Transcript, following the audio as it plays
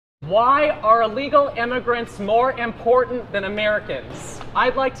Why are illegal immigrants more important than Americans?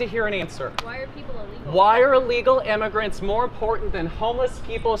 I'd like to hear an answer. Why are people illegal? Why are illegal immigrants more important than homeless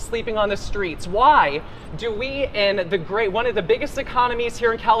people sleeping on the streets? Why do we, in one of the biggest economies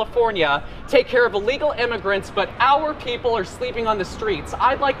here in California, take care of illegal immigrants, but our people are sleeping on the streets?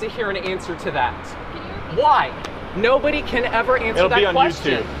 I'd like to hear an answer to that. Can you repeat Why? Nobody can ever answer that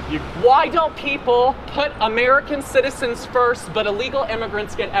question. It'll be on YouTube. Why don't people put American citizens first, but illegal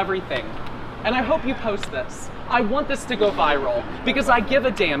immigrants get everything? And I hope you post this. I want this to go viral because I give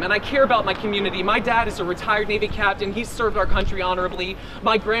a damn and I care about my community. My dad is a retired Navy captain. He served our country honorably.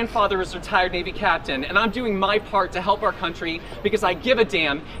 My grandfather is a retired Navy captain, and I'm doing my part to help our country because I give a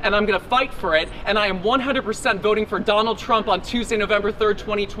damn and I'm gonna fight for it. And I am 100% voting for Donald Trump on Tuesday, November 3rd,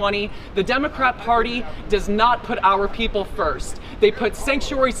 2020. The Democrat Party does not put our people first. They put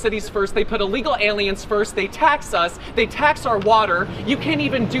sanctuary cities first. They put illegal aliens first. They tax us. They tax our water. You can't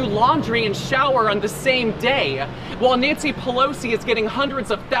even do laundry and shower on the same day. While Nancy Pelosi is getting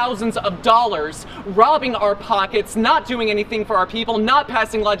hundreds of thousands of dollars, robbing our pockets, not doing anything for our people, not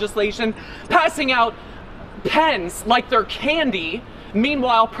passing legislation, passing out pens like they're candy.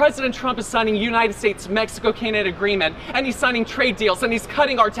 Meanwhile, President Trump is signing United States-Mexico-Canada agreement, and he's signing trade deals, and he's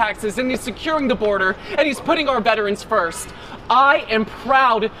cutting our taxes, and he's securing the border, and he's putting our veterans first. I am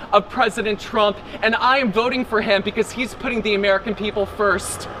proud of President Trump, and I am voting for him because he's putting the American people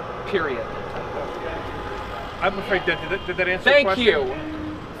first, period. I'm afraid did that answer Thank your question?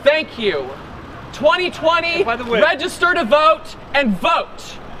 you. Thank you. 2020, by the way, register to vote and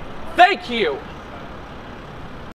vote. Thank you.